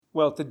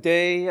Well,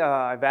 today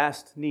I've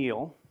asked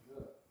Neil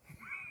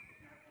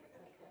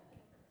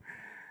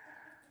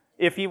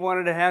if he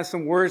wanted to have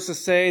some words to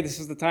say. This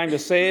is the time to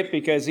say it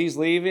because he's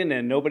leaving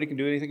and nobody can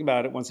do anything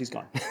about it once he's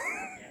gone.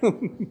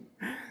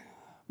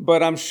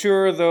 But I'm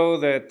sure, though,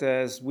 that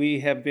as we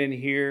have been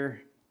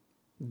here,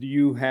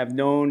 you have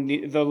known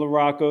the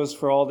Laracos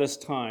for all this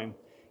time.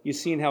 You've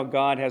seen how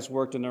God has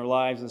worked in their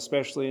lives,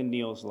 especially in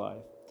Neil's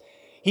life.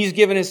 He's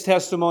given his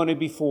testimony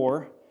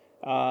before.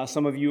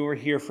 Some of you were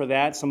here for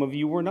that. Some of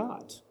you were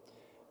not.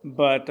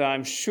 But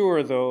I'm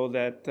sure, though,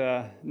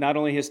 that not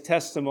only his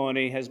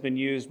testimony has been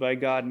used by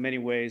God in many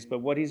ways, but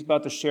what he's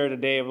about to share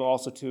today will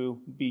also to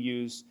be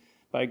used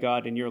by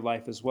God in your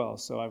life as well.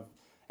 So I've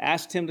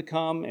asked him to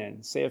come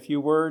and say a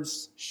few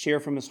words, share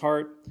from his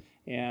heart,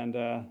 and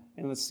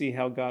let's see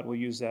how God will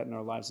use that in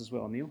our lives as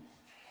well. Neil?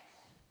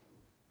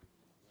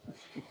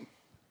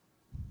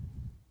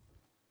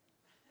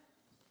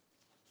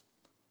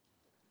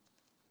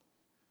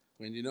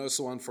 When you know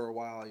someone for a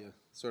while, you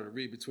sort of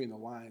read between the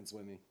lines.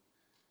 When you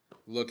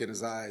look in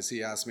his eyes,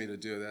 he asked me to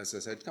do this. I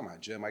said, come on,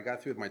 Jim, I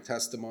got through with my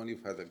testimony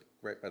by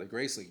the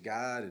grace of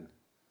God, and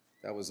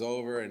that was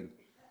over. And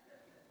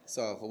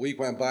so a week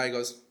went by. He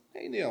goes,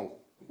 hey, Neil,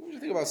 what do you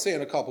think about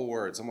saying a couple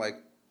words? I'm like,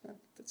 I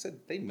said,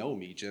 they know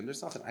me, Jim.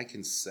 There's nothing I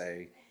can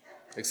say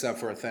except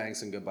for a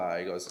thanks and goodbye.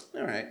 He goes,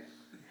 all right.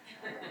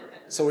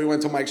 So we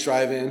went to Mike's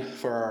Drive-In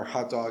for our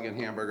hot dog and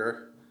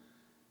hamburger.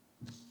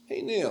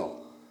 Hey, Neil,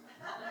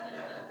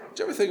 did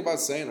you ever think about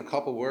saying a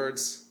couple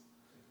words?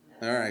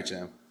 All right,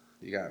 Jim,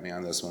 you got me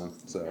on this one.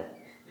 So,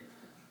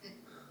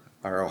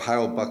 our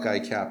Ohio Buckeye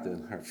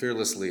captain, our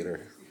fearless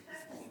leader.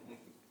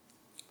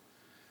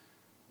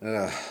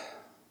 Where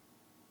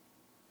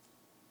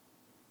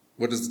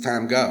does the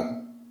time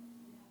go?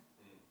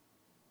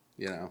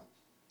 You know,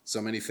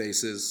 so many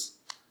faces,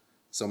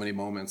 so many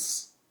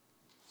moments.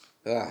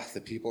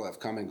 The people have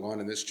come and gone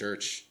in this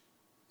church.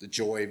 The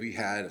joy we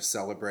had of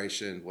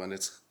celebration when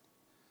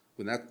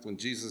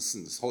Jesus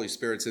and the Holy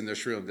Spirit's in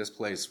this room, this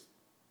place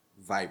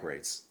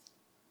vibrates.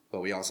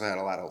 But we also had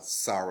a lot of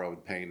sorrow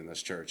and pain in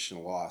this church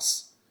and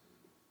loss.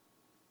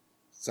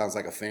 Sounds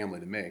like a family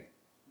to me.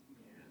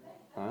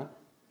 Huh?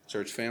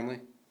 Church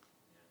family?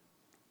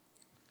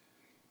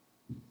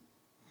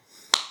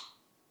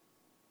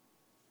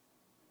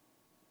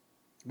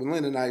 When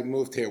Lynn and I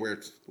moved here,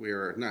 we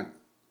were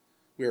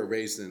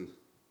raised in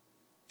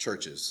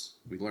churches.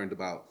 We learned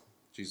about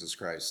Jesus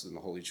Christ and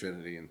the Holy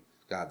Trinity and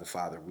God the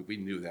Father. We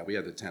knew that. We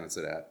had the tenets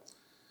of that.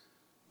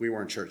 We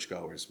weren't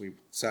churchgoers. We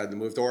decided to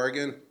move to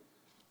Oregon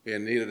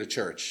and needed a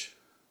church.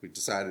 We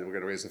decided we're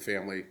going to raise a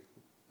family.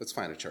 Let's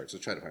find a church.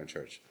 Let's try to find a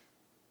church.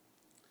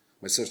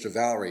 My sister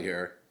Valerie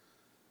here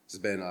has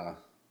been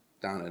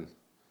down in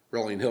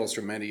Rolling Hills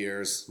for many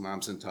years.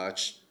 Mom's in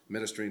touch,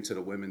 ministering to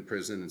the women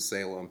prison in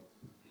Salem.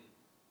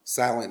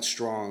 Silent,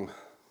 strong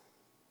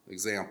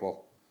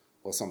example.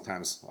 Well,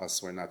 sometimes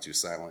us, we're not too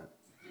silent.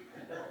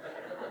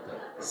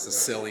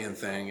 Sicilian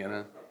thing, you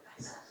know.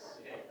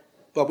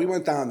 But we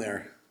went down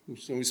there.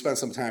 We spent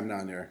some time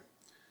down there.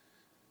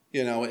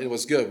 You know, it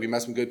was good. We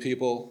met some good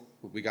people.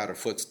 We got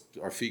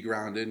our feet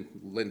grounded,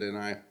 Linda and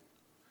I.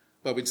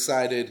 But we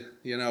decided,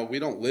 you know, we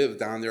don't live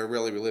down there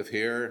really. We live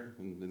here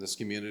in this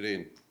community,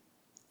 and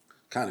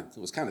it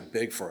was kind of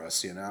big for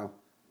us, you know.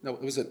 No,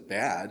 it wasn't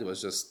bad. It was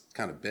just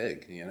kind of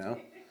big, you know.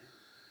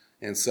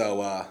 And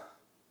so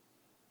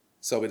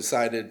we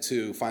decided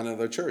to find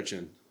another church,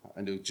 and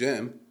I knew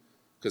Jim,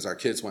 because our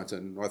kids went to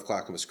North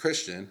Clackamas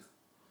Christian,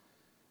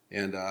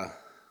 and I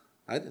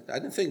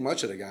didn't think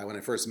much of the guy when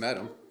I first met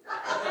him.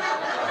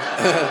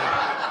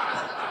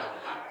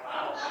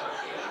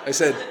 I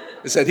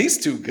said he's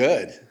too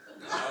good.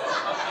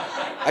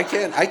 I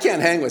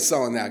can't hang with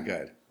someone that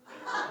good.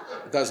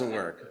 It doesn't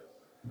work.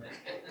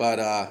 But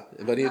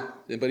he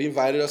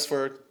invited us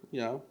for,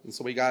 you know, and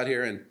so we got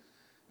here, and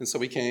so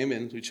we came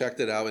and we checked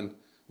it out. And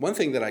one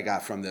thing that I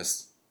got from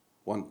this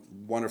one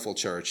wonderful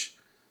church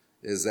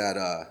is that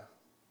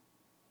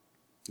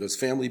it was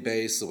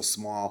family-based, it was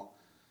small,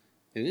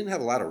 and it didn't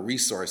have a lot of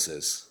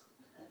resources.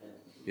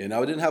 You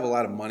know, it didn't have a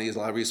lot of money, a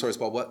lot of resources,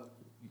 but what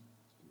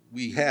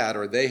we had,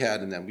 or they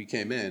had, and then we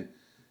came in,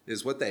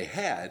 is what they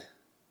had,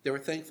 they were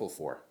thankful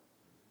for,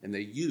 and they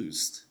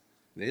used.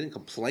 And they didn't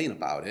complain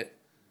about it.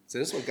 So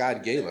this is what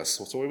God gave us,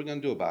 so what are we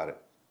going to do about it?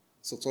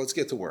 So let's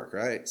get to work,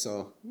 right?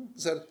 So I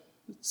said,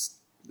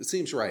 it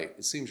seems right.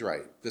 It seems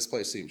right. This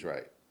place seems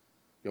right.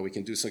 You know, we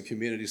can do some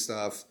community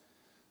stuff,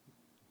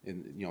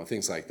 and you know,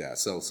 things like that.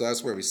 So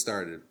that's where we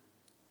started.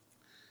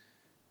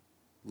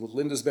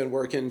 Linda's been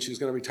working. She's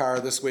going to retire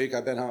this week.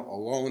 I've been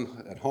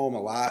alone at home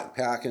a lot,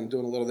 packing,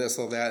 doing a little this,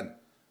 a little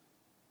that.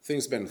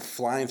 Things have been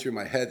flying through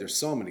my head. There's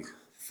so many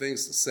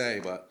things to say,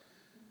 but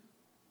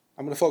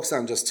I'm going to focus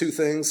on just two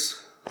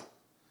things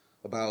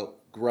about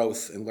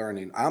growth and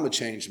learning. I'm a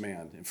changed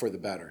man, and for the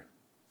better.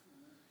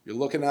 You're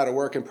looking at a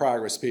work in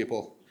progress,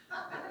 people.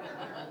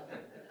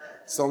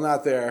 Still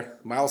not there.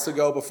 Miles to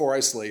go before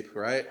I sleep,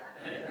 right?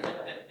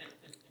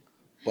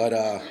 But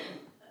a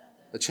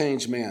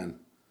changed man.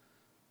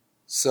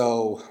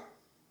 So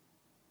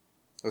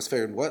I was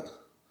figuring, what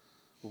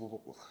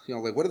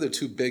like what are the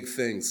two big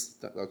things,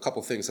 a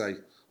couple things I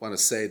want to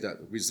say that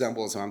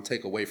resembles and I'm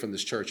take away from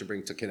this church and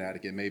bring to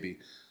Connecticut. Maybe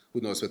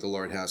who knows what the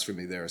Lord has for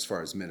me there as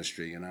far as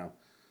ministry,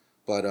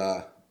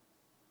 But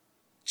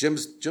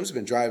Jim's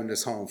been driving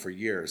this home for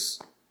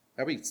years.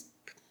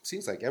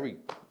 Seems like every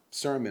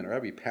sermon or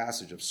every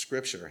passage of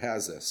Scripture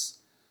has this.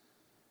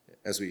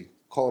 As we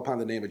call upon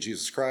the name of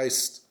Jesus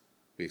Christ,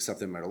 we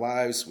accept him in our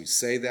lives, we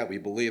say that, we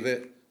believe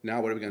it.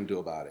 Now what are we going to do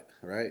about it,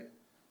 right?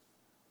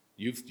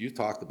 You've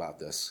talked about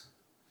this.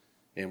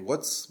 And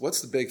what's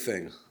the big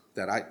thing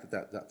that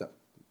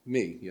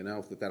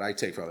I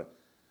take from it?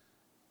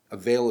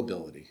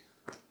 Availability.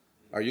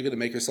 Are you going to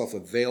make yourself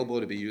available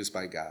to be used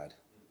by God?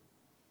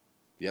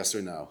 Yes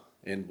or no?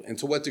 And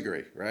to what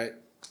degree, right?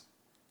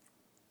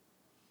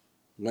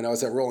 When I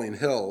was at Rolling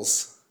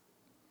Hills,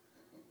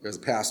 there's a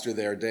pastor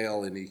there,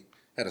 Dale, and he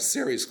had a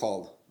series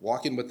called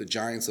Walking with the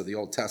Giants of the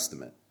Old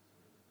Testament.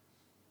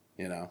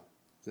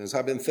 As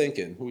I've been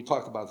thinking, we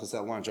talked about this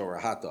at lunch over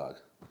a hot dog.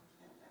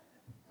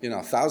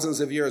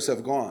 Thousands of years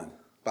have gone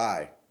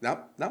by.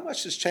 Not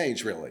much has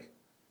changed, really.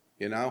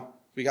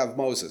 We have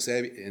Moses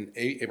and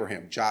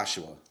Abraham,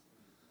 Joshua.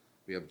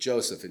 We have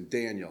Joseph and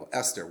Daniel,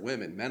 Esther,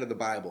 women, men of the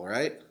Bible,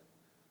 right?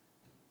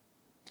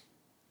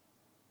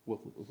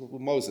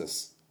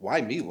 Moses,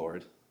 why me,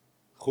 Lord?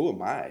 Who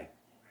am I?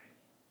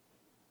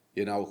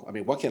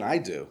 What can I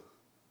do?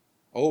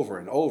 Over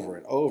and over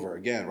and over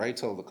again, right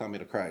till the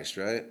coming of Christ,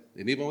 right?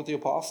 And even with the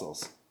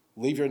apostles,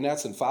 leave your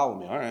nets and follow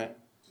me. All right.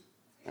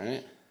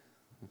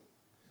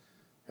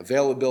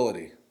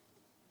 Availability.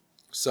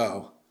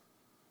 So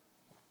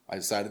I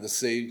decided to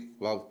see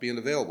about being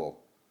available.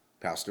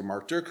 Pastor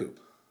Mark Durkoop.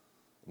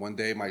 One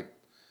day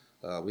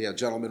we had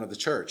gentlemen of the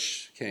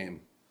church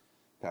came.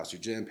 Pastor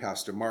Jim,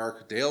 Pastor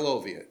Mark, Dale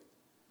Oviatt,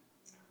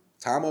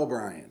 Tom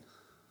O'Brien,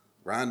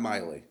 Ron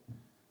Miley,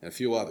 and a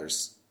few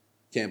others.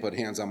 Can't put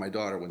hands on my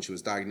daughter when she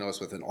was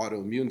diagnosed with an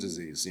autoimmune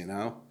disease,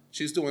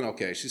 She's doing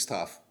okay. She's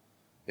tough,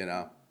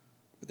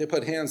 But they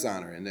put hands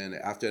on her. And then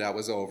after that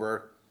was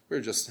over, we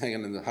were just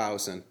hanging in the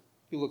house, and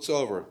he looks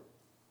over.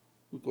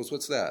 He goes,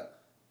 "What's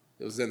that?"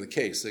 It was in the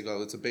case. They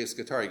go, "It's a bass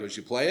guitar." He goes,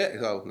 "You play it?" I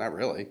go, "Not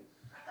really."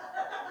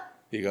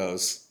 He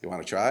goes, "You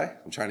want to try?"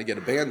 I'm trying to get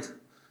a band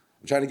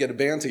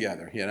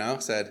together,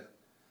 Said,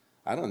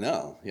 "I don't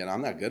know.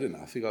 I'm not good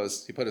enough." He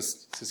put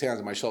his hands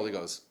on my shoulder. He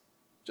goes,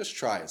 "Just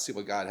try it. See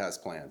what God has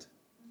planned."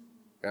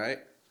 Right?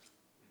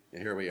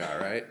 And here we are,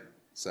 right?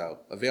 So,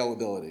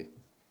 availability.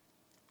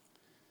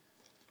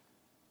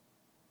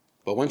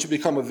 But once you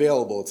become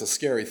available, it's a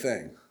scary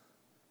thing.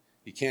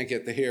 You can't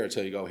get to here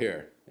until you go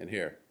here, and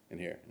here,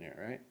 and here, and here,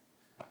 right?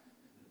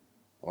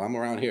 Well, I'm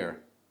around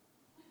here.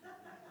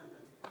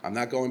 I'm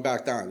not going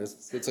back down.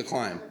 It's a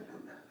climb.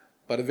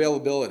 But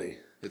availability,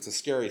 it's a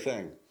scary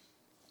thing,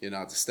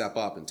 to step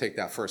up and take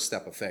that first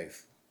step of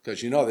faith. Because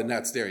the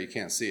net's there, you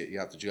can't see it. You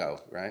have to go,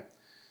 right?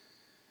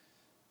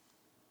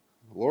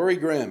 Lori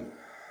Grimm,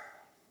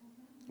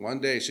 one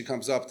day she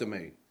comes up to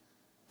me,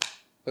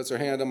 puts her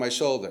hand on my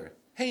shoulder.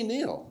 "Hey,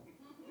 Neil,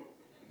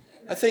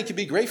 I think you'd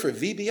be great for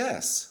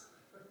VBS."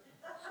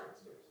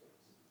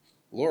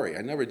 Lori,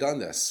 I've never done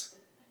this.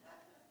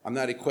 I'm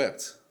not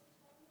equipped.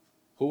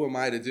 Who am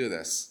I to do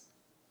this?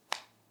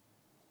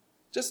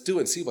 Just do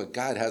and see what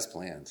God has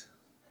planned.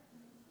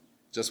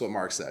 Just what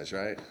Mark says,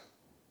 right?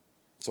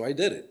 So I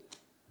did it.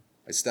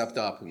 I stepped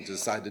up and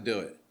decided to do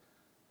it.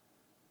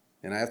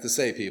 And I have to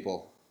say,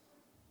 people,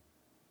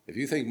 if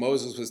you think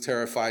Moses was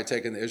terrified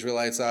taking the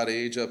Israelites out of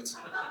Egypt,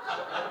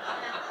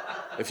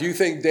 if you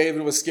think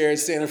David was scared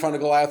standing in front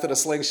of Goliath with a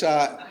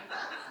slingshot,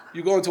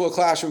 you go into a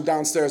classroom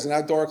downstairs and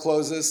that door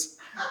closes,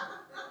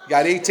 you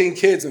got 18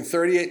 kids and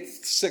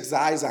 36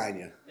 eyes on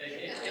you.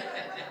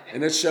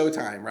 And it's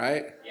showtime,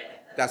 right?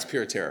 That's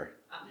pure terror.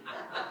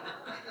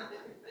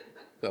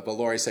 But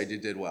Lori said you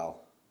did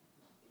well.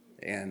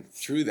 And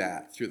through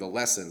that, through the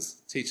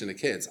lessons, teaching the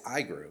kids,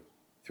 I grew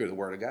through the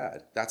Word of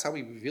God. That's how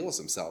he reveals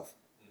himself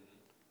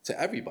to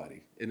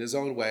everybody in his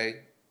own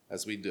way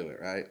as we do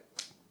it, right?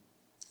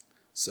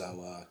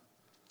 So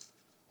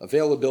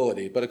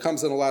availability, but it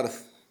comes in a lot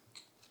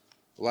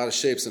of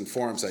shapes and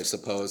forms, I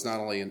suppose,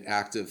 not only an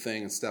active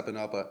thing and stepping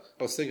up, but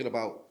I was thinking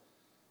about,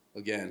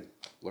 again,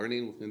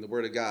 learning in the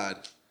Word of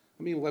God.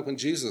 Like when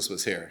Jesus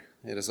was here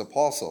and his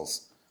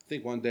apostles, I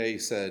think one day he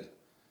said,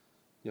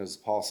 his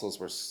apostles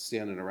were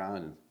standing around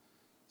and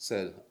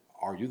said,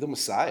 "Are you the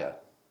Messiah?"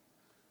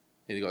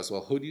 And he goes,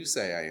 "Well, who do you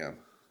say I am?"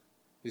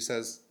 He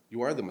says,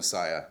 "You are the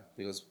Messiah."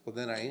 He goes, "Well,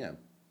 then I am."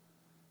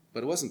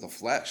 But it wasn't the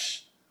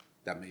flesh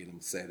that made him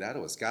say that. It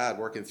was God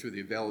working through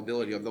the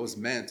availability of those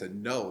men to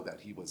know that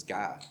he was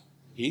God.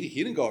 He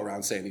didn't go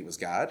around saying he was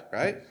God,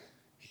 right?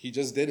 He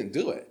just didn't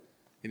do it.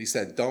 And he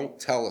said, "Don't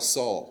tell a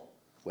soul.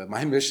 When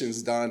my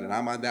mission's done and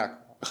I'm on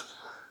that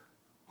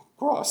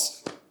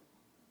cross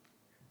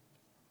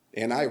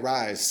and I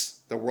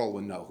rise, the world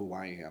will know who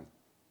I am.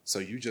 So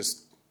you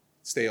just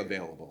stay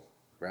available,"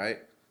 right?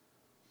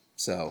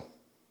 So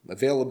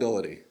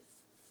availability.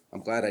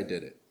 I'm glad I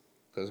did it,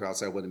 because or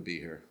else I wouldn't be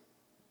here.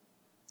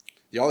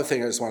 The other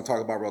thing I just want to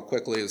talk about real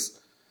quickly is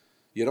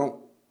you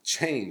don't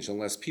change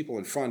unless people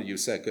in front of you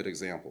set good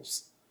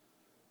examples.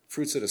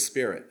 Fruits of the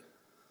Spirit.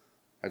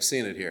 I've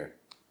seen it here.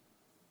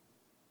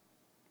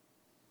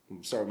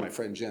 I'm starting with my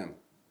friend Jim.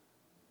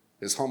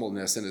 His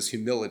humbleness and his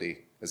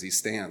humility as he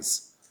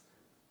stands,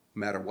 no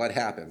matter what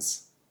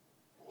happens.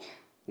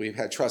 We've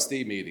had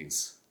trustee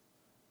meetings.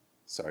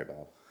 Sorry,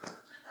 Bob.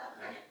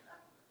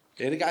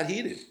 And it got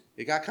heated.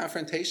 It got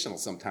confrontational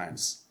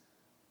sometimes.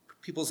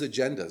 People's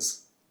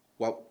agendas,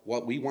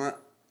 what we want,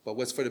 but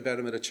what's for the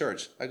betterment of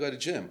church. I go to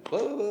Jim.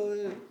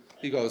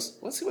 He goes,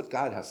 let's see what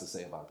God has to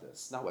say about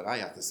this, not what I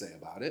have to say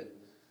about it.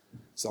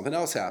 Something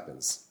else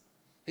happens.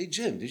 Hey,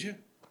 Jim,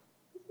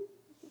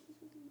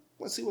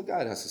 let's see what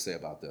God has to say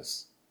about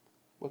this.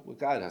 What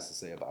God has to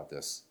say about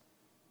this.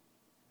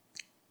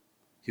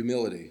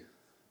 Humility.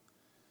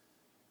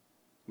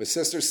 My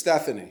sister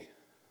Stephanie,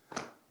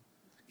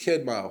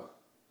 Kidmo.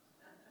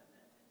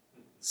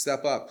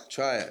 Step up,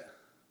 try it.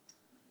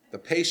 The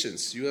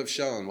patience you have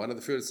shown, one of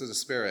the fruits of the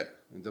Spirit,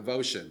 and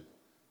devotion.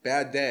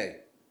 Bad day,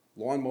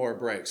 lawnmower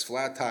breaks,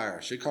 flat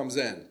tire. She comes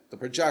in. The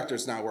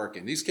projector's not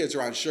working. These kids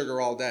are on sugar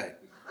all day.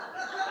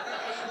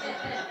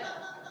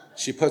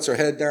 She puts her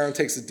head down,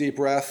 takes a deep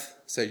breath,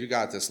 say, you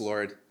got this,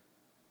 Lord.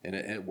 And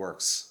it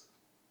works.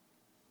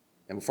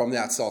 And from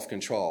that,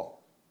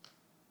 self-control.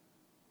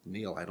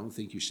 Neil, I don't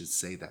think you should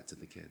say that to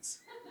the kids.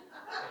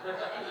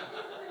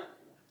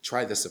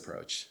 Try this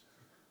approach.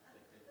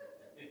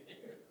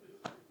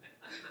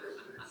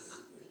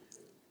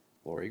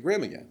 Lori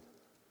Grimm again.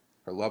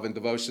 Her love and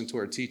devotion to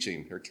her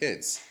teaching, her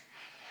kids.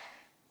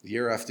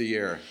 Year after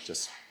year,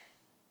 just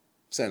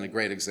setting a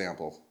great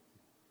example.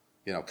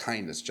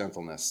 Kindness,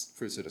 gentleness,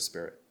 fruits of the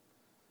Spirit.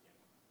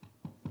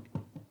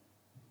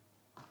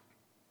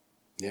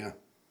 Yeah.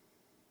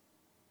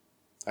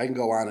 I can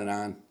go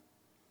on,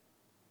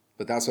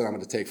 but that's what I'm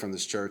going to take from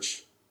this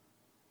church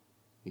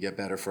and get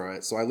better for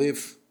it. So I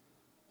leave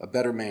a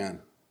better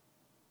man,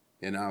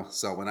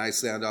 So when I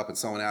stand up and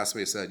someone asks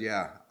me, I said,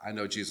 yeah, I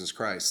know Jesus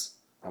Christ.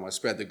 I want to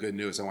spread the good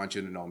news. I want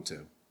you to know him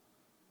too.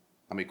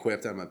 I'm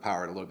equipped. I'm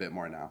empowered a little bit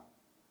more now.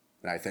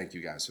 And I thank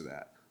you guys for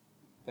that.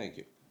 Thank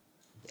you.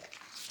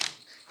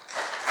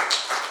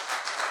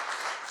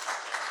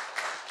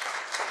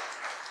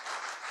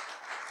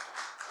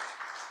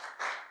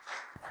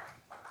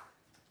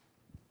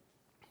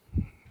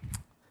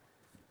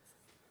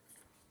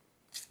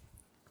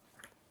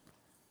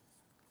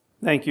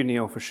 Thank you,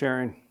 Neil, for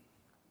sharing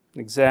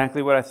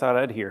exactly what I thought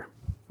I'd hear.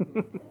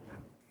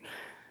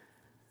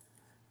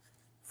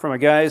 From a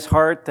guy's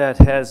heart that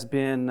has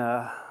been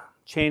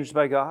changed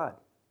by God.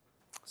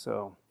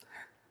 So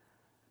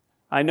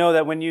I know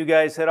that when you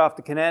guys head off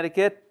to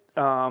Connecticut,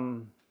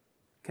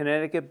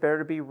 Connecticut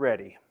better be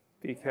ready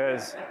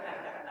because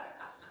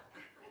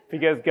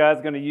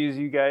God's going to use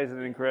you guys in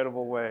an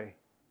incredible way.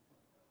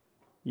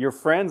 Your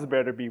friends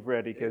better be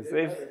ready because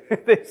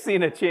they've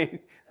seen a change.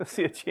 They'll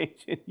see a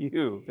change in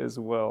you as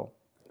well.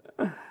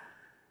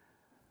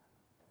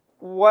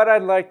 What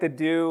I'd like to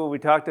do, we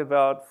talked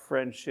about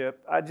friendship.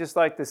 I'd just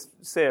like to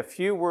say a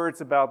few words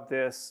about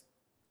this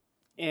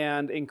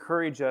and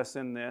encourage us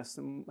in this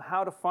and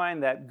how to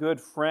find that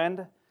good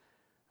friend.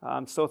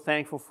 I'm so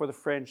thankful for the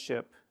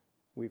friendship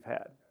we've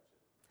had.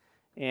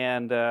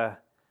 And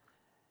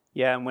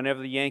and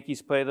whenever the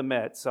Yankees play the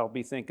Mets, I'll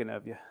be thinking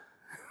of you.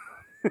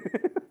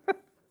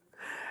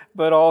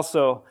 But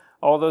also,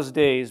 all those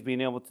days being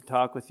able to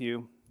talk with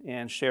you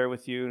and share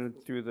with you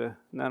through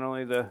not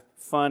only the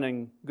fun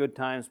and good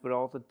times, but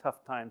all the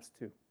tough times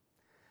too.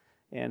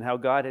 And how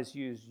God has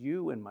used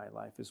you in my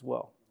life as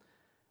well.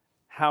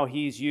 How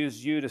he's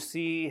used you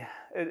to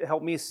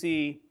help me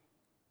see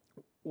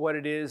what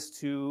it is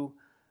to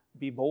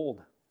be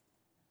bold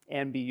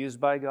and be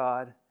used by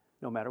God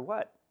no matter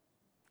what.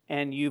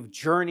 And you've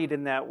journeyed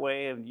in that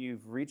way and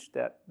you've reached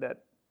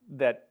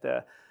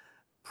that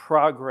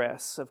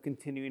progress of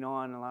continuing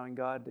on and allowing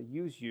God to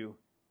use you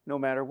no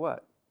matter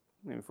what.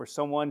 I mean, for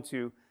someone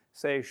to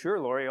say, sure,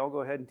 Lori, I'll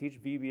go ahead and teach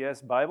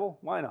VBS Bible,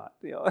 why not?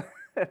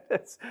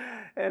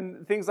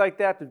 And things like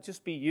that, to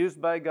just be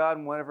used by God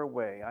in whatever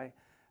way.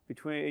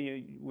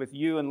 With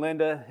you and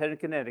Linda heading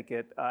to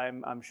Connecticut,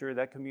 I'm sure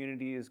that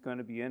community is going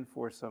to be in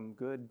for some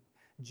good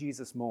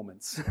Jesus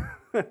moments.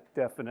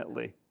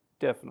 Definitely.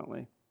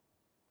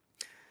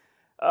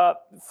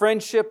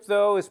 Friendship,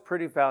 though, is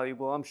pretty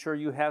valuable. I'm sure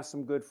you have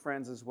some good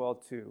friends as well,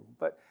 too.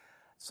 But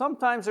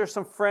sometimes there's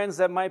some friends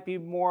that might be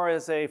more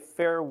as a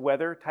fair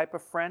weather type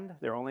of friend.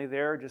 They're only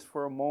there just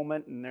for a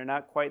moment, and they're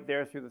not quite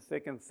there through the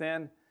thick and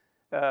thin.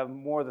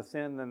 More the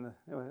thin than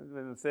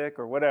the thick,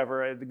 or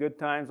whatever. The good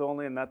times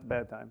only and not the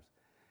bad times.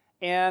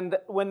 And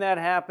when that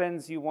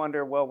happens, you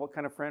wonder, well, what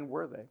kind of friend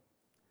were they?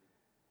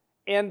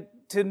 And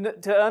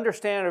to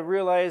understand and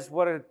realize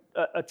what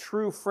a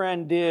true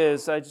friend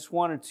is, I just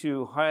wanted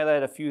to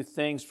highlight a few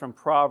things from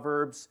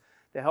Proverbs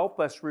to help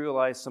us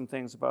realize some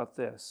things about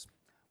this.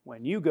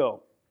 When you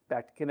go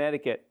back to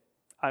Connecticut,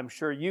 I'm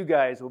sure you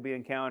guys will be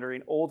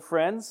encountering old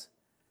friends,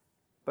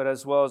 but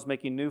as well as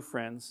making new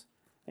friends,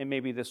 and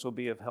maybe this will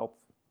be of help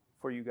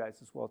for you guys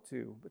as well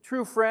too. But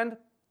true friend,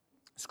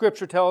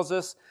 Scripture tells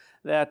us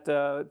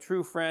that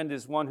true friend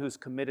is one who's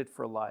committed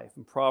for life.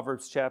 In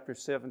Proverbs chapter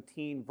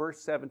 17,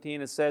 verse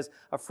 17, it says,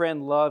 "A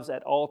friend loves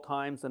at all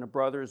times, and a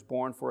brother is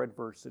born for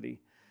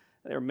adversity."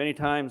 There are many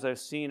times I've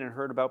seen and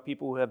heard about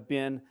people who have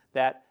been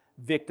that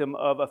victim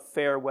of a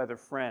fair weather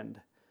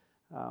friend.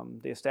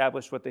 They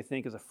establish what they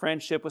think is a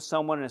friendship with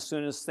someone, and as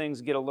soon as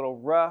things get a little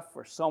rough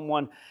or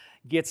someone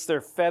gets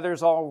their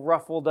feathers all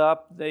ruffled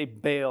up, they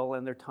bail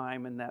and their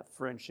time in that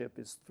friendship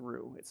is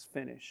through. It's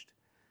finished.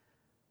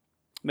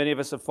 Many of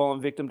us have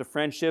fallen victim to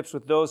friendships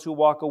with those who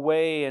walk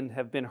away and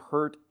have been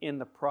hurt in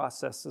the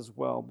process as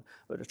well.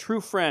 But a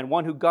true friend,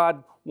 one who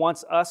God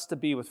wants us to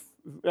be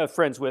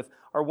friends with,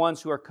 are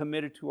ones who are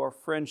committed to our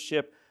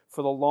friendship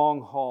for the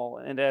long haul.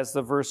 And as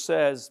the verse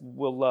says,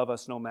 will love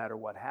us no matter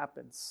what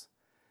happens.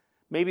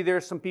 Maybe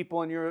there's some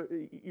people in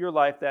your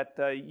life that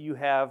you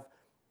have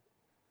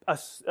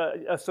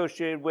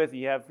associated with.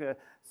 You have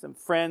some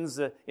friends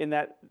in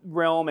that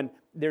realm, and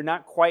they're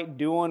not quite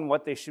doing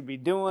what they should be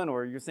doing,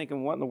 or you're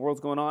thinking, what in the world's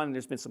going on? And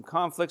there's been some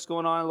conflicts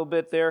going on a little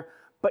bit there,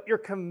 but you're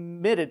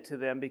committed to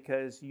them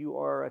because you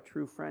are a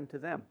true friend to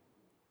them.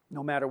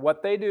 No matter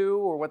what they do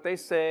or what they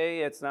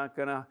say, it's not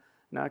gonna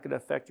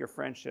affect your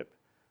friendship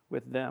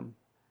with them.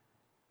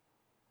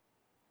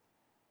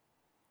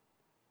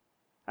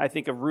 I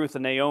think of Ruth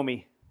and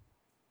Naomi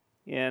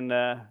in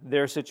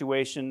their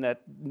situation,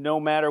 that no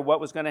matter what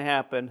was going to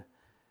happen,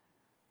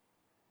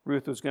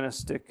 Ruth was going to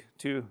stick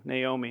to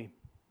Naomi.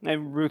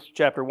 And Ruth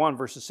chapter 1,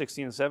 verses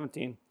 16 and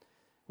 17,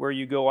 "Where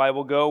you go, I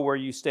will go. Where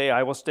you stay,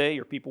 I will stay.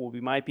 Your people will be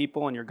my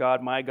people, and your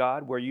God, my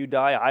God. Where you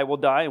die, I will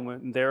die,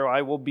 and there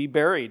I will be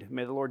buried.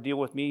 May the Lord deal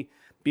with me,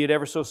 be it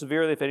ever so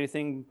severely, if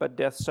anything but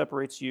death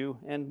separates you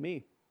and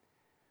me."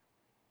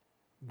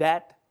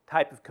 That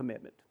type of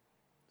commitment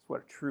is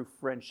what a true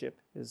friendship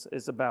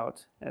is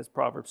about, as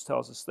Proverbs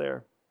tells us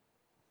there.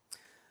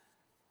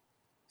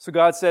 So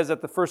God says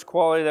that the first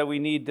quality that we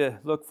need to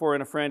look for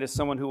in a friend is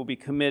someone who will be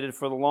committed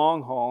for the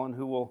long haul and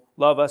who will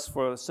love us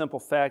for the simple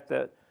fact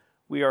that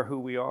we are who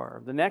we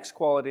are. The next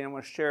quality, and I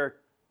want to share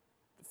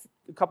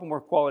a couple more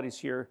qualities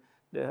here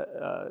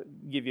to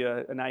give you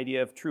an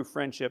idea of true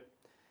friendship.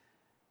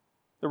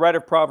 The writer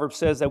of Proverbs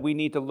says that we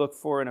need to look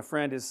for in a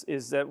friend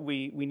is that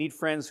we need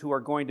friends who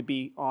are going to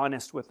be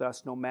honest with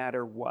us no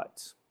matter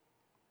what.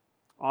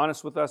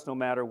 Honest with us no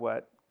matter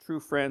what. True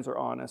friends are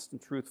honest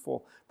and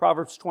truthful.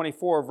 Proverbs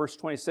 24, verse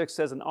 26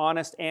 says, "An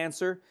honest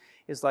answer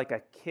is like a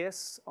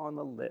kiss on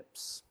the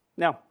lips."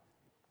 Now,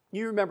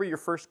 you remember your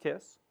first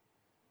kiss?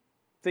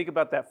 Think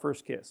about that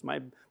first kiss.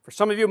 For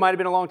some of you, it might have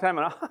been a long time,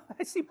 and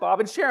I see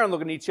Bob and Sharon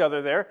looking at each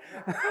other there.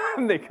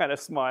 They kind of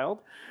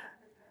smiled.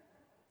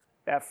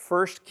 That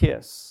first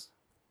kiss,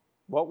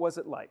 what was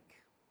it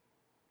like?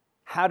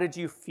 How did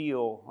you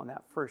feel on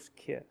that first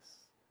kiss?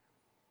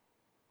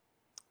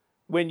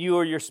 When you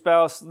or your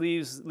spouse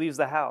leaves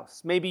the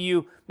house, maybe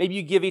you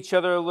give each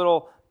other a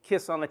little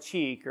kiss on the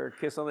cheek or a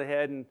kiss on the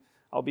head and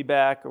I'll be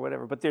back or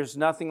whatever. But there's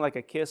nothing like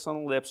a kiss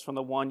on the lips from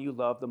the one you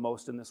love the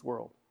most in this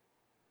world.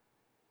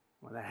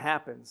 When that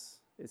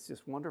happens, it's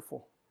just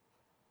wonderful.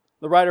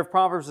 The writer of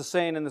Proverbs is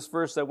saying in this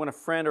verse that when a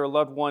friend or a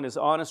loved one is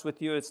honest with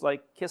you, it's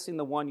like kissing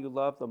the one you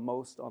love the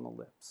most on the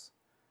lips.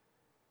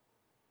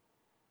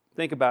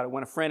 Think about it.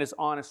 When a friend is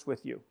honest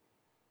with you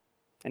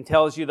and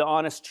tells you the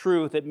honest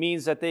truth, it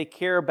means that they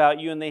care about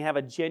you and they have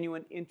a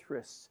genuine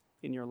interest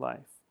in your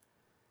life.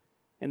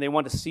 And they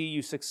want to see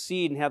you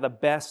succeed and have the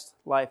best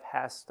life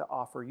has to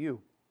offer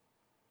you.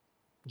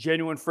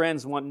 Genuine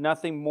friends want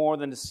nothing more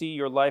than to see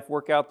your life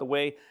work out the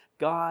way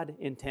God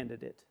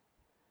intended it.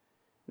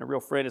 And a real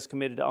friend is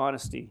committed to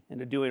honesty and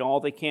to doing all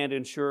they can to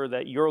ensure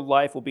that your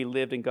life will be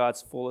lived in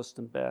God's fullest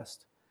and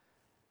best.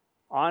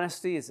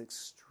 Honesty is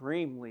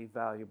extremely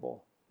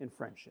valuable in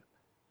friendship.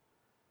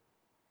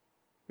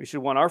 We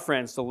should want our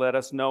friends to let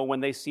us know when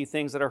they see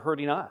things that are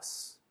hurting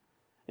us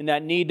and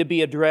that need to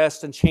be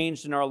addressed and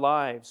changed in our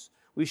lives.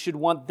 We should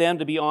want them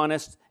to be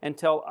honest and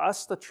tell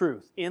us the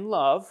truth in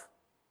love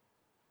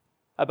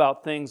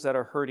about things that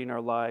are hurting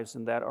our lives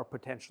and that are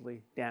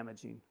potentially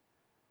damaging.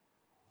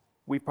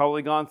 We've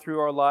probably gone through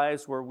our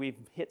lives where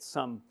we've hit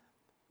some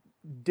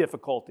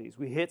difficulties,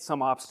 we hit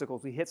some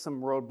obstacles, we hit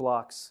some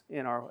roadblocks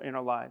in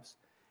our lives.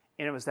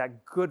 And it was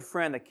that good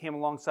friend that came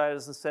alongside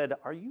us and said,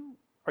 Are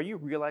you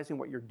realizing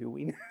what you're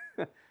doing?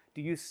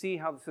 Do you see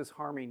how this is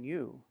harming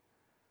you?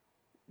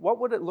 What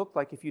would it look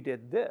like if you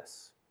did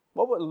this?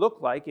 What would it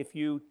look like if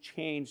you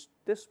changed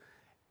this?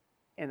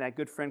 And that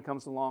good friend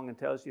comes along and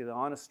tells you the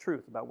honest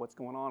truth about what's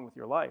going on with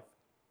your life.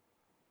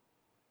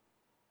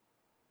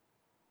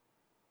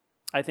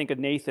 I think of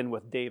Nathan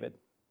with David,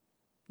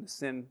 the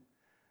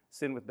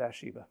sin with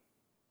Bathsheba.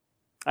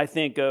 I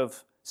think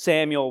of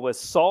Samuel with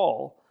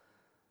Saul,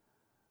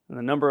 and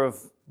the number of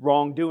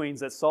wrongdoings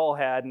that Saul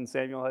had, and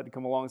Samuel had to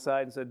come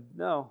alongside and said,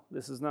 no,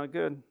 this is not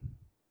good.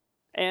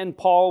 And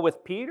Paul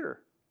with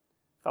Peter,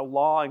 the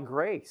law and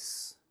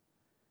grace.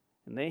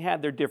 And they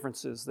had their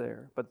differences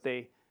there, but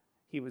they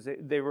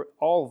were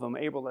all of them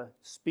able to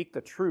speak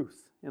the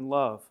truth in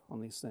love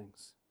on these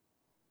things.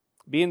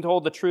 Being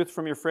told the truth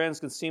from your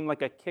friends can seem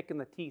like a kick in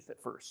the teeth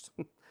at first.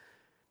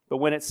 But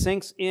when it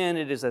sinks in,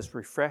 it is as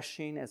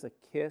refreshing as a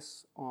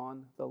kiss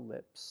on the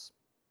lips.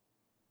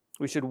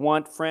 We should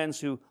want friends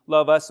who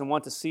love us and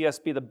want to see us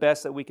be the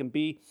best that we can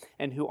be,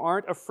 and who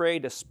aren't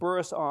afraid to spur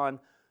us on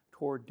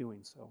toward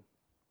doing so.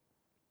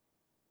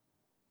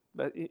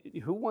 But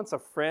who wants a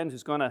friend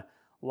who's going to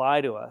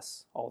lie to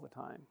us all the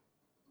time?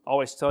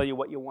 Always tell you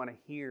what you want to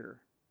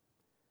hear.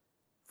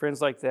 Friends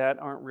like that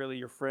aren't really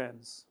your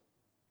friends.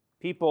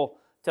 People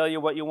tell you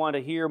what you want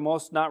to hear,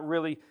 most not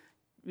really,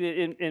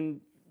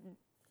 and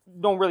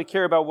don't really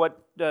care about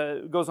what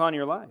goes on in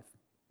your life.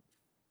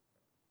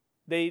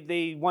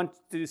 They want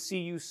to see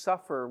you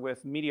suffer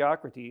with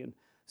mediocrity and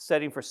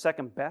setting for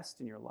second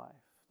best in your life.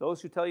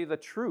 Those who tell you the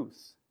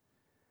truth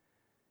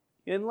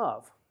in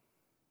love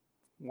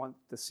want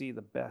to see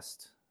the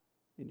best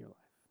in your life.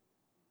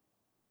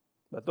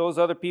 But those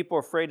other people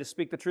are afraid to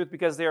speak the truth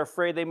because they're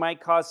afraid they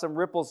might cause some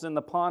ripples in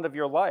the pond of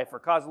your life, or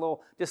cause a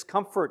little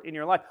discomfort in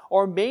your life,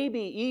 or maybe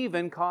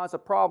even cause a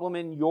problem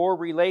in your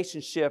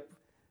relationship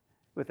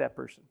with that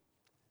person.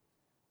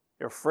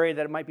 They're afraid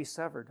that it might be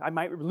severed. I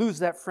might lose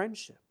that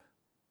friendship.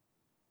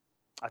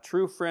 A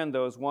true friend,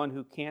 though, is one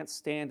who can't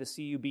stand to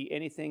see you be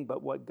anything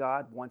but what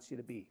God wants you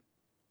to be.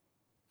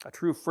 A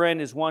true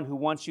friend is one who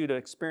wants you to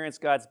experience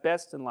God's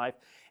best in life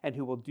and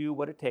who will do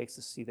what it takes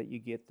to see that you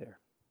get there.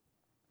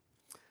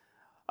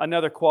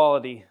 Another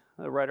quality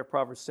the writer of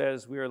Proverbs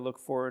says we are to look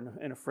for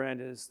in a friend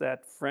is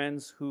that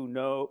friends who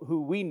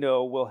we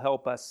know will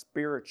help us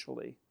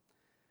spiritually.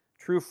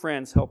 True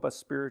friends help us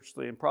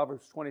spiritually. In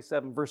Proverbs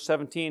 27, verse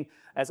 17,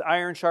 as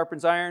iron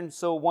sharpens iron,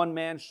 so one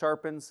man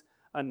sharpens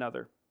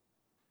another.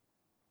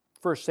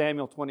 1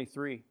 Samuel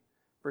 23,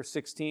 verse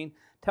 16,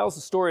 tells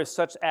the story of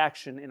such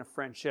action in a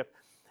friendship.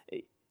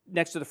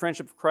 Next to the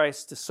friendship of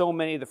Christ, to so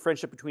many, the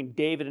friendship between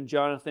David and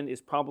Jonathan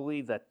is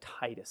probably the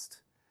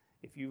tightest.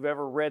 If you've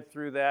ever read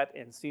through that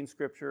and seen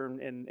Scripture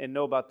and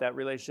know about that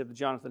relationship that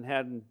Jonathan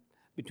had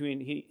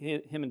between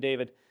him and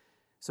David,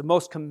 it's the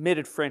most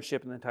committed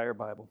friendship in the entire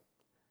Bible.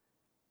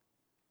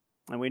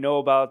 And we know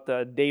about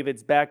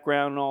David's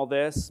background and all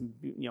this,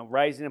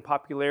 rising in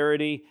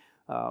popularity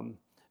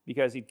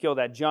because he'd killed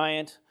that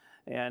giant.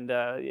 And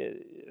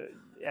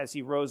as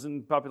he rose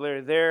in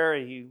popularity there,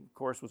 he, of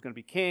course, was going to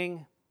be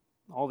king,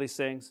 all these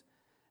things.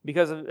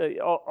 Because of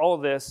all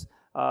of this,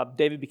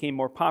 David became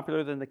more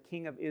popular than the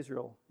king of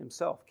Israel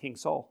himself, King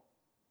Saul.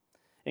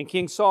 And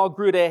King Saul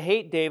grew to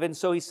hate David, and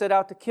so he set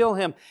out to kill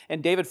him.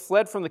 And David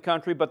fled from the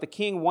country, but the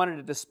king wanted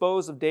to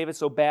dispose of David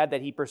so bad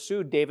that he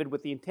pursued David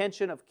with the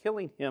intention of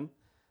killing him.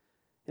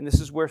 And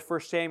this is where 1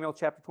 Samuel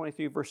chapter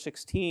 23, verse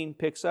 16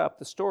 picks up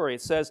the story.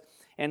 It says,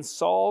 and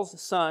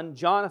Saul's son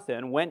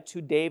Jonathan went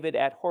to David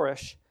at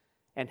Horesh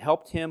and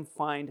helped him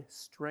find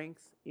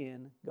strength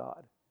in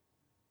God.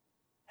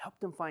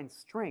 Helped him find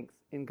strength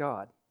in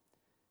God.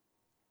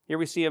 Here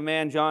we see a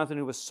man, Jonathan,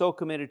 who was so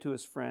committed to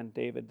his friend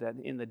David that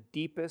in the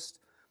deepest,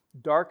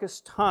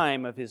 darkest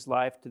time of his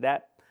life, to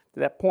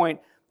that point,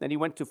 that he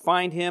went to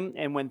find him,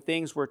 and when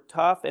things were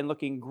tough and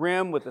looking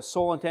grim, with the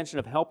sole intention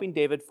of helping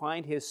David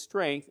find his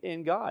strength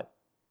in God,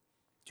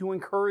 to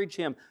encourage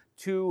him,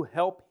 to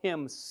help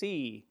him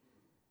see.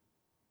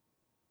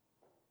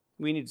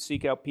 We need to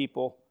seek out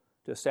people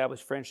to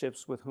establish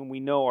friendships with whom we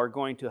know are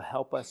going to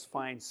help us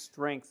find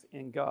strength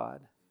in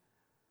God.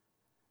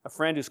 A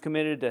friend who's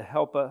committed to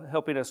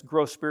helping us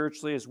grow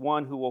spiritually is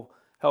one who will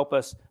help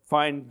us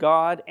find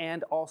God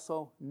and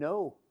also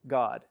know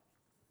God.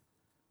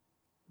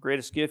 The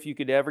greatest gift you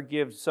could ever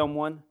give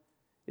someone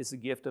is the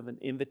gift of an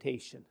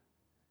invitation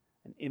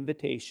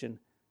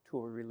to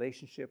a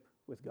relationship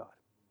with God.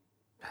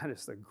 That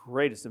is the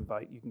greatest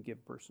invite you can give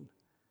a person.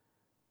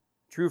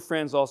 True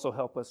friends also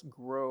help us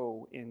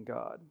grow in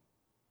God.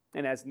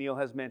 And as Neil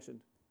has mentioned,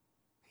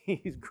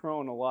 he's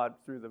grown a lot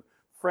through the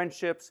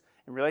friendships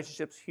and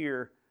relationships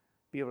here,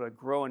 be able to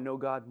grow and know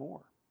God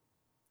more.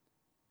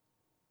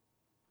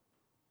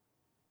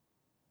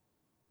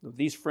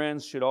 These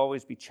friends should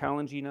always be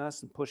challenging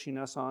us and pushing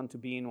us on to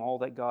being all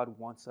that God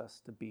wants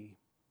us to be.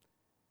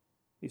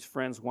 These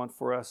friends want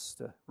for us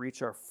to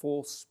reach our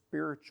full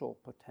spiritual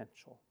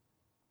potential.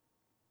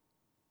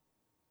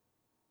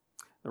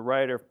 The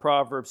writer of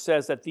Proverbs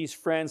says that these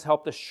friends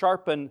help to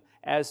sharpen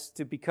as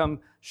to become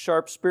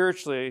sharp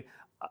spiritually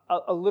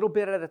a little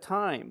bit at a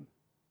time,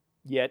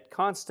 yet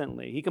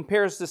constantly. He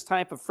compares this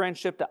type of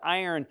friendship to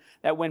iron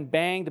that when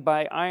banged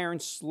by iron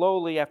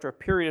slowly after a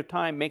period of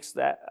time makes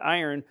that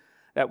iron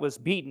that was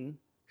beaten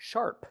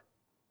sharp.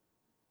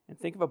 And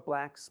think of a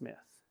blacksmith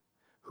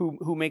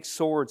who makes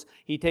swords.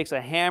 He takes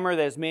a hammer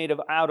that is made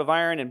out of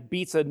iron and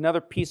beats another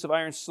piece of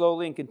iron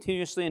slowly and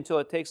continuously until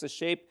it takes the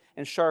shape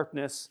and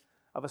sharpness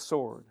of a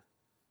sword.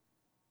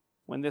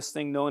 When this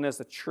thing known as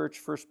the church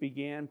first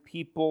began,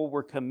 people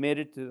were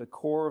committed to the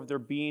core of their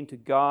being to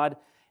God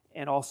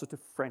and also to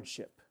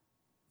friendship.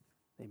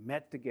 They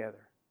met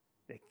together.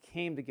 They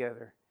came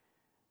together.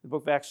 The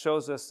book of Acts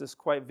shows us this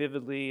quite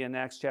vividly in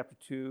Acts chapter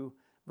 2,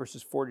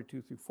 verses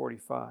 42 through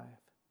 45.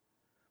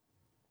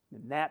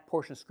 In that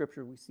portion of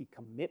Scripture, we see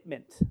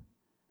commitment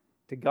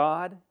to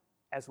God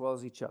as well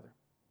as each other.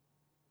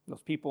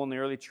 Those people in the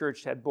early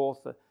church had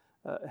both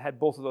had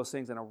both of those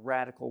things in a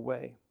radical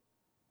way.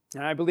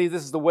 And I believe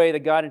this is the way that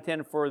God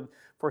intended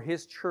for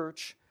His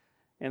church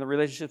and the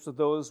relationships of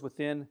those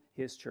within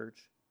His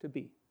church to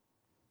be.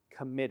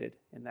 Committed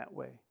in that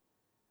way.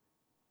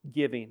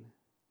 Giving,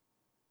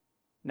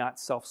 not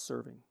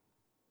self-serving.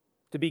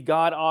 To be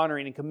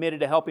God-honoring and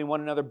committed to helping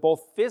one another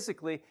both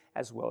physically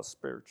as well as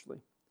spiritually.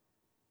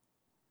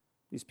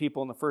 These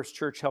people in the first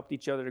church helped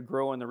each other to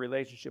grow in the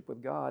relationship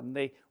with God, and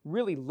they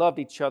really loved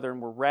each other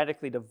and were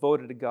radically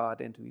devoted to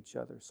God and to each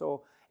other.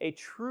 So a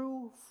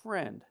true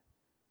friend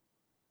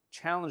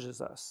challenges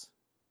us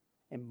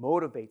and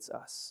motivates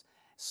us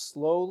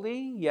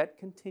slowly yet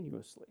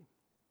continuously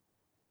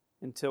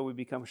until we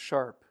become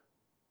sharp,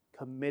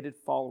 committed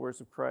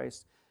followers of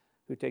Christ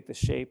who take the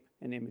shape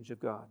and image of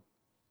God.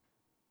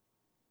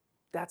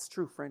 That's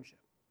true friendship.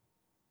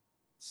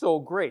 So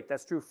great.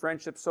 That's true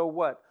friendship. So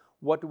what?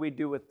 What do we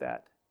do with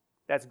that?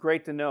 That's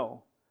great to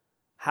know.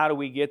 How do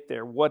we get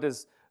there? What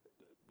is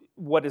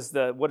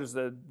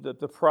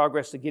the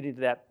progress to getting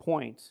to that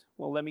point?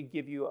 Well, let me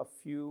give you a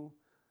few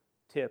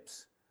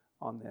tips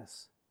on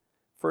this.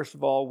 First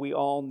of all, we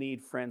all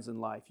need friends in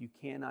life. You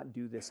cannot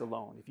do this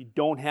alone. If you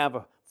don't have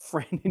a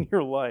friend in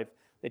your life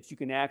that you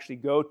can actually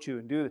go to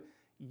and do,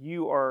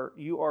 you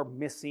are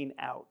missing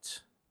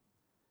out.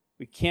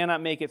 We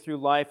cannot make it through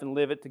life and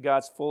live it to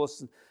God's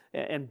fullest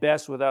and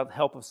best without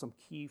help of some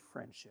key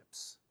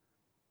friendships.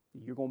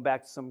 You're going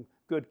back to some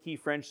good key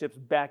friendships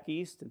back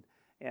east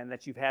and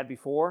that you've had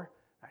before.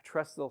 I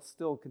trust there'll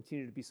still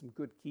continue to be some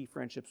good key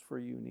friendships for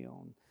you,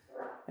 Neil.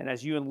 And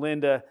as you and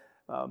Linda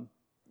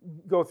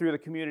go through the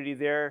community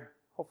there,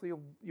 hopefully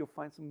you'll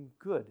find some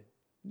good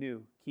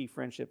new key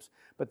friendships.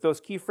 But those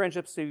key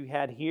friendships that you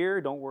had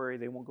here, don't worry,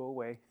 they won't go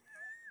away.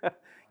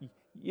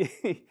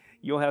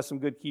 You'll have some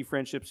good key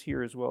friendships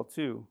here as well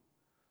too.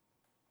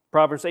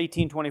 Proverbs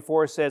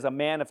 18:24 says, "A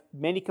man of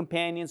many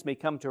companions may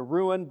come to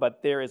ruin,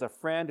 but there is a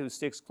friend who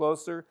sticks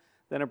closer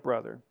than a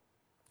brother."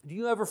 Do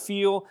you ever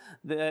feel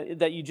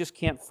that you just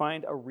can't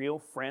find a real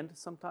friend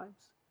sometimes?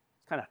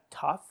 It's kind of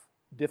tough,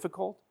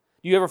 difficult.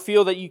 Do you ever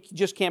feel that you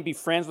just can't be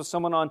friends with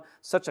someone on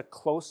such a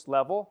close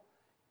level?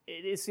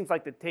 It seems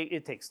like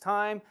it takes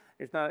time.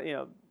 There's not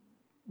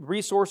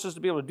resources to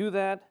be able to do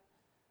that.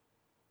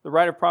 The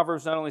writer of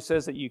Proverbs not only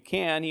says that you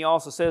can, he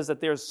also says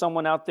that there's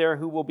someone out there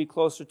who will be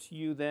closer to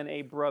you than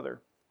a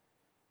brother.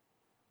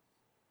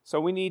 So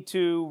we need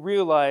to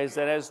realize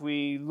that as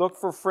we look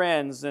for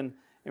friends and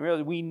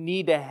realize we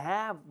need to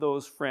have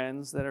those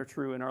friends that are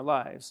true in our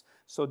lives.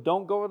 So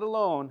don't go it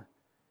alone.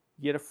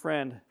 Get a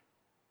friend.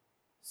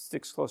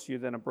 Sticks closer to you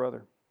than a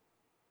brother.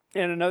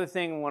 And another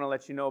thing I want to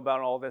let you know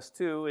about all this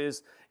too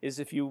is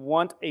if you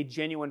want a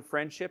genuine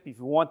friendship, if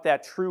you want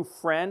that true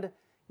friend,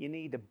 you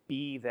need to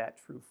be that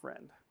true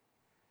friend.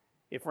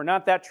 If we're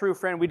not that true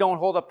friend, we don't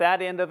hold up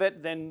that end of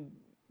it, then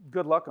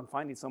good luck on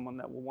finding someone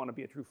that will want to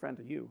be a true friend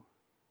to you.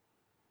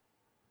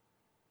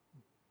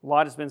 A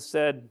lot has been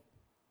said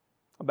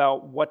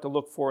about what to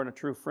look for in a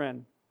true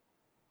friend.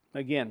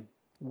 Again,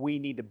 we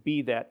need to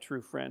be that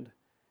true friend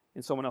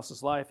in someone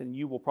else's life, and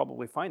you will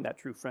probably find that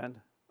true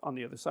friend on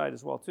the other side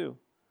as well too.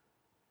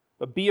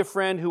 But be a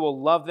friend who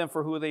will love them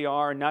for who they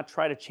are and not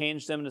try to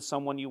change them into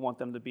someone you want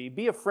them to be.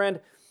 Be a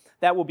friend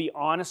that will be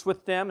honest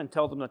with them and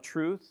tell them the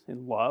truth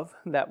in love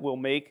that will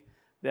make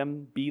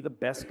them be the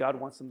best God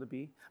wants them to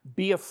be.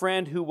 Be a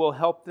friend who will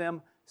help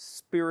them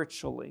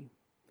spiritually.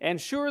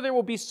 And sure, there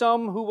will be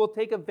some who will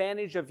take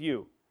advantage of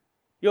you.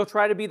 You'll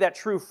try to be that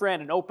true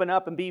friend and open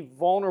up and be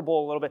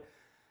vulnerable a little bit.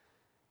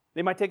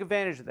 They might take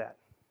advantage of that.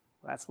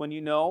 That's when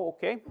you know,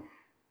 okay,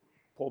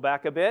 pull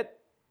back a bit.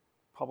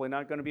 Probably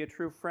not going to be a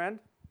true friend.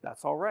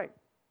 That's all right.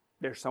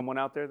 There's someone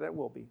out there that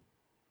will be.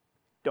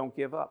 Don't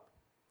give up.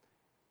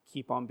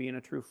 Keep on being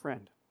a true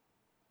friend.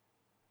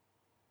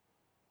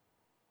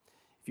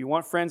 If you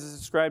want friends as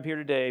described here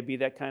today, be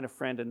that kind of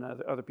friend in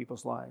other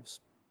people's lives.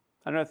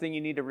 Another thing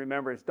you need to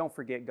remember is don't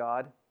forget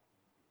God.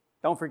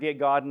 Don't forget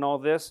God in all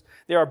this.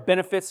 There are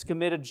benefits to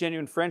committed,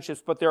 genuine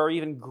friendships, but there are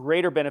even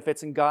greater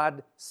benefits in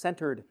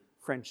God-centered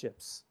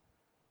friendships.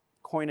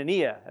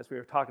 Koinonia, as we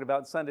were talking about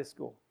in Sunday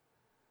school.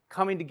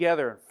 Coming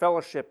together,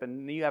 fellowship,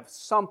 and you have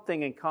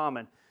something in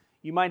common.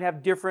 You might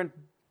have different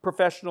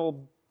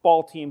professional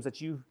ball teams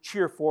that you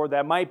cheer for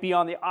that might be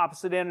on the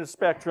opposite end of the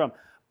spectrum,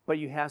 but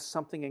you have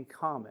something in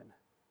common.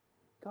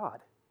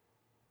 God.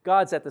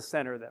 God's at the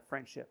center of that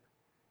friendship.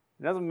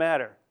 It doesn't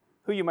matter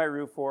who you might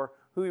root for,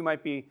 who you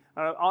might be,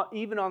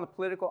 even on the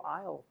political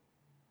aisle,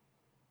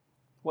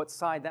 what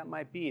side that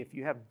might be. If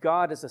you have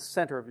God as the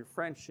center of your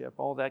friendship,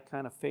 all that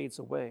kind of fades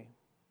away.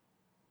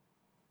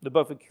 The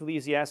book of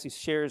Ecclesiastes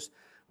shares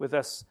with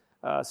us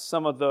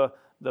some of the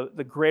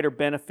greater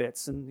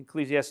benefits. In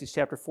Ecclesiastes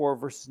chapter 4,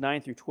 verses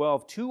 9 through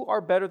 12, 2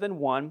 are better than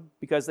one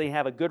because they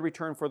have a good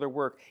return for their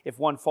work. If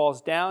one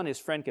falls down, his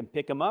friend can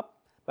pick him up,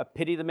 but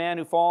pity the man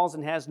who falls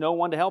and has no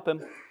one to help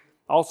him.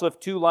 Also, if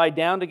two lie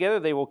down together,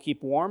 they will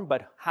keep warm,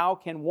 but how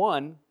can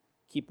one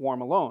keep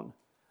warm alone?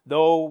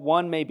 Though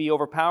one may be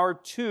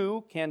overpowered,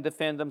 two can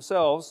defend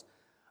themselves.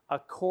 A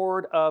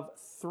cord of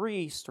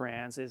 3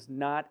 strands is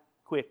not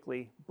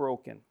quickly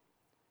broken.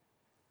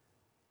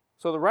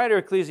 So the writer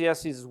of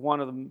Ecclesiastes is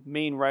one of the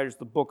main writers of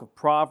the book of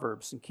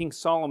Proverbs. And King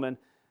Solomon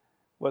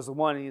was the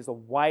one, he's the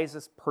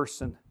wisest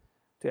person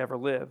to ever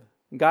live.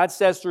 And God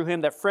says through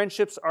him that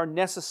friendships are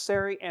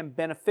necessary and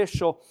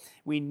beneficial.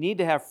 We need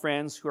to have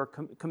friends who are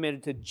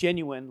committed to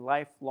genuine,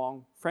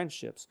 lifelong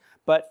friendships.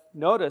 But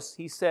notice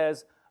he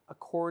says a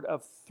cord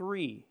of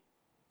 3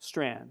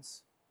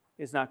 strands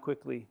is not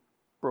quickly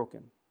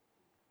broken.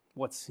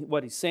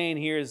 What he's saying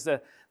here is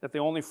that the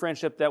only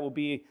friendship that will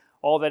be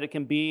all that it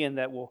can be and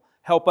that will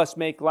help us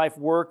make life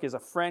work is a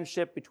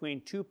friendship between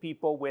 2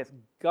 people with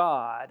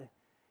God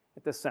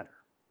at the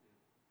center.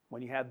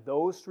 When you have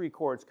those 3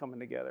 cords coming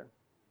together,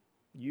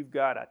 you've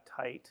got a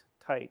tight,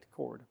 tight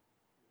cord.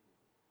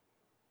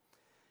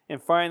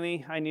 And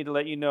finally, I need to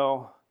let you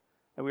know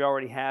that we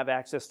already have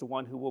access to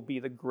one who will be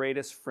the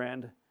greatest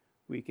friend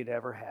we could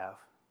ever have.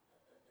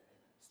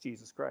 It's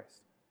Jesus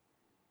Christ.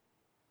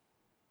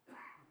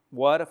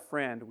 What a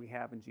friend we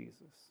have in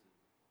Jesus.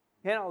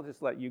 And I'll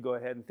just let you go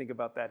ahead and think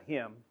about that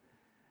hymn.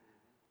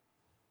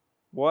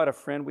 What a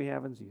friend we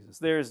have in Jesus.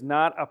 There is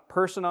not a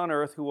person on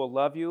earth who will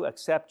love you,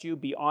 accept you,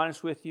 be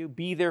honest with you,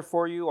 be there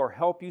for you, or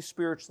help you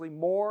spiritually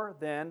more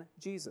than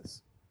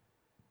Jesus.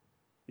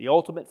 The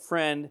ultimate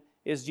friend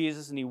is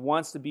Jesus, and he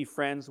wants to be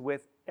friends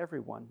with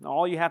everyone. Now,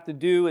 all you have to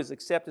do is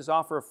accept his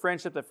offer of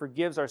friendship that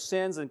forgives our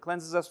sins and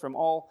cleanses us from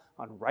all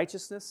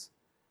unrighteousness,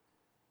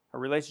 a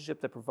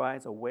relationship that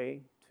provides a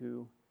way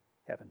to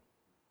heaven.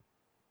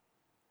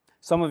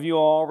 Some of you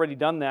have already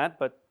done that,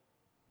 but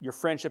your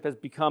friendship has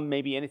become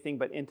maybe anything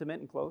but intimate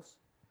and close.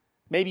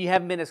 Maybe you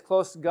haven't been as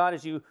close to God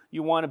as you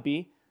want to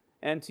be.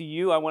 And to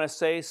you, I want to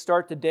say,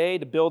 start today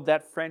to build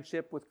that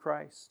friendship with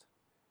Christ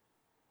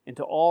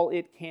into all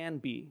it can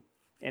be.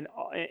 And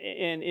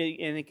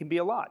it can be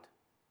a lot.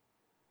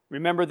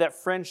 Remember that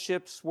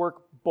friendships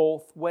work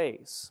both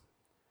ways.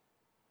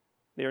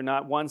 They are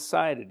not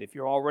one-sided. If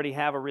you already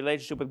have a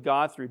relationship with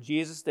God through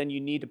Jesus, then you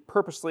need to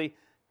purposely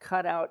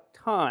cut out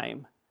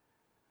time,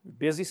 your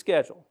busy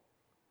schedule,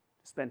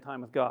 to spend time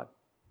with God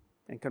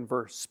and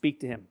converse. Speak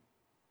to him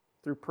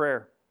through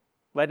prayer.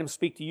 Let him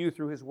speak to you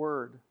through his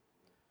word.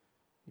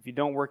 If you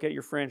don't work at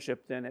your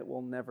friendship, then it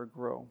will never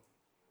grow.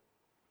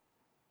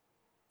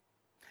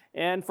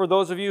 And for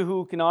those of you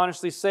who can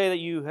honestly say that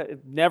you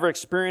have never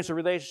experienced a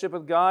relationship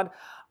with God,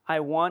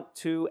 I want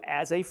to,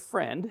 as a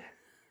friend,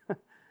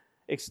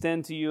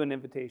 extend to you an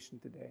invitation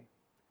today.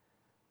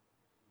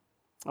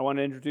 I want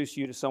to introduce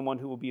you to someone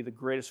who will be the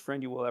greatest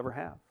friend you will ever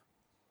have.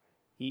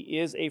 He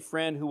is a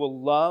friend who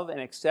will love and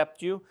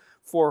accept you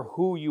for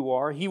who you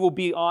are. He will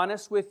be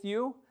honest with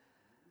you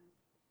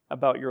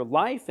about your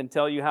life and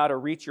tell you how to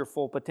reach your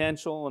full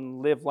potential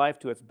and live life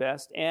to its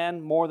best.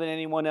 And more than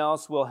anyone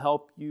else, will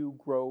help you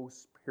grow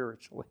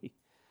spiritually.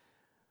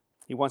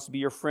 He wants to be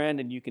your friend,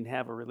 and you can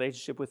have a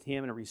relationship with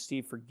him and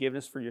receive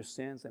forgiveness for your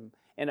sins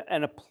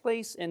and a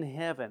place in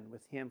heaven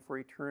with him for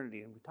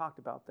eternity. And we talked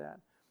about that.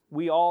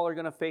 We all are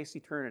going to face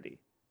eternity,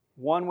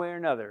 one way or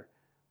another.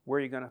 Where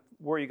are you going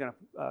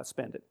to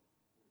spend it?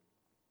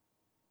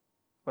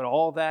 But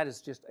all that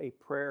is just a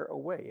prayer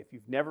away. If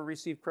you've never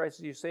received Christ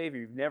as your Savior,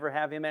 you've never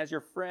have him as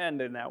your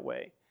friend in that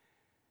way,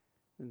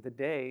 then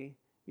today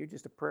you're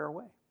just a prayer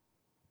away.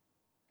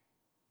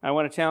 I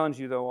want to challenge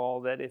you, though,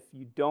 all that if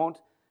you don't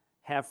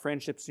have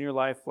friendships in your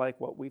life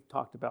like what we've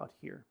talked about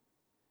here,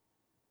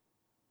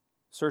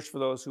 search for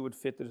those who would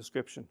fit the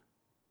description.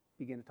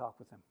 Begin to talk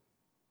with them.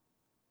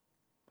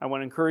 I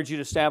want to encourage you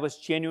to establish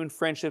genuine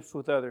friendships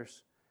with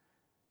others,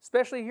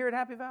 especially here at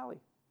Happy Valley.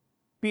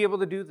 Be able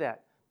to do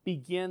that.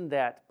 Begin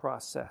that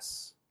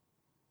process.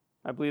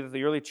 I believe that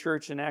the early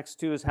church in Acts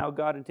 2 is how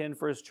God intended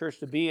for his church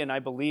to be, and I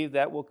believe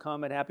that will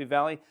come at Happy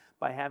Valley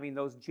by having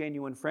those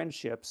genuine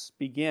friendships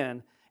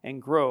begin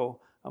and grow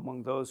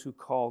among those who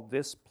call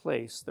this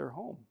place their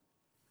home.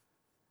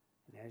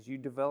 And as you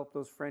develop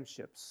those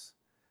friendships,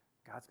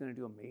 God's going to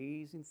do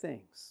amazing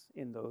things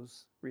in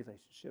those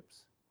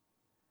relationships.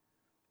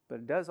 But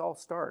it does all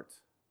start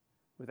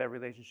with that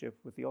relationship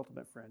with the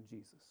ultimate friend,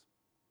 Jesus.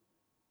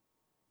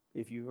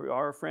 If you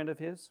are a friend of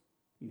his,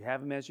 you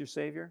have him as your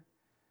Savior,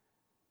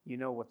 you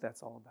know what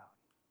that's all about.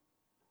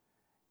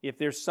 If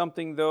there's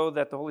something, though,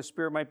 that the Holy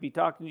Spirit might be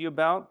talking to you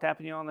about,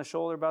 tapping you on the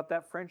shoulder about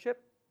that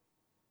friendship,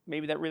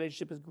 maybe that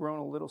relationship has grown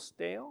a little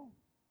stale,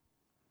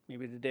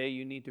 maybe today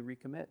you need to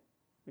recommit.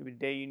 Maybe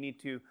today you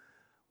need to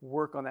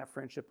work on that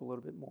friendship a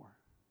little bit more.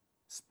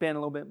 Spend a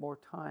little bit more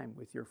time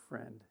with your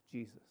friend,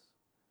 Jesus.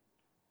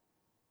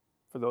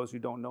 For those who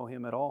don't know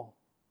him at all,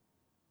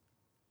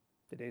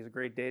 today's a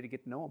great day to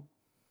get to know him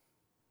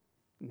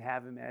and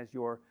have him as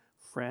your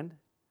friend,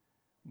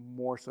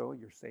 more so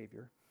your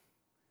Savior,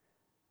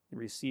 and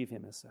receive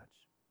him as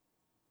such.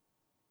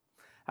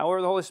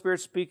 However, the Holy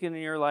Spirit's speaking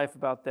in your life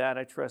about that,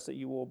 I trust that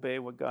you will obey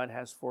what God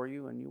has for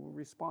you and you will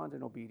respond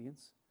in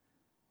obedience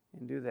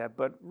and do that.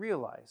 But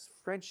realize,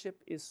 friendship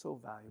is so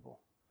valuable.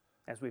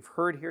 As we've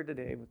heard here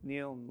today with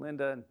Neil and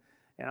Linda,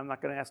 and I'm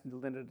not going to ask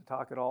Linda to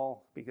talk at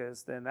all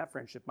because then that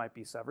friendship might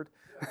be severed.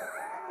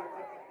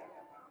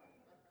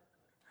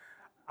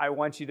 I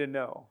want you to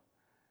know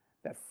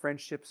that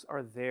friendships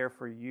are there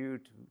for you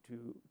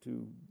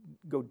to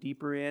go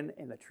deeper in,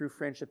 and the true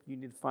friendship you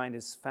need to find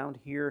is found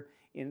here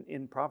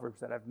in Proverbs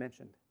that I've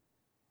mentioned.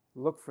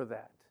 Look for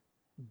that.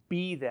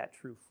 Be that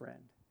true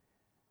friend.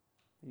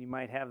 And you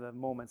might have the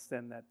moments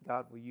then that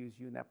God will use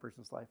you in that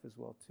person's life as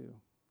well too.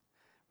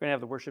 We're going to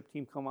have the worship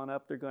team come on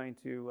up. They're going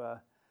to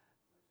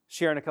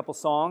share in a couple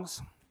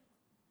songs.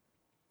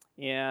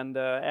 And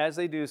as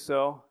they do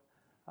so,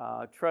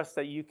 trust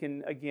that you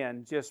can,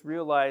 again, just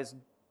realize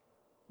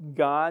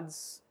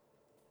God's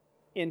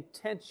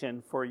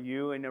intention for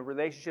you in the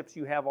relationships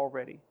you have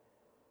already.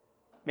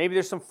 Maybe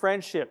there's some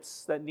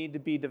friendships that need to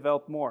be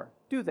developed more.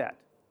 Do that.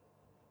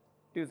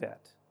 Do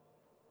that.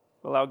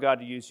 Allow God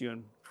to use you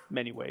in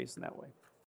many ways in that way.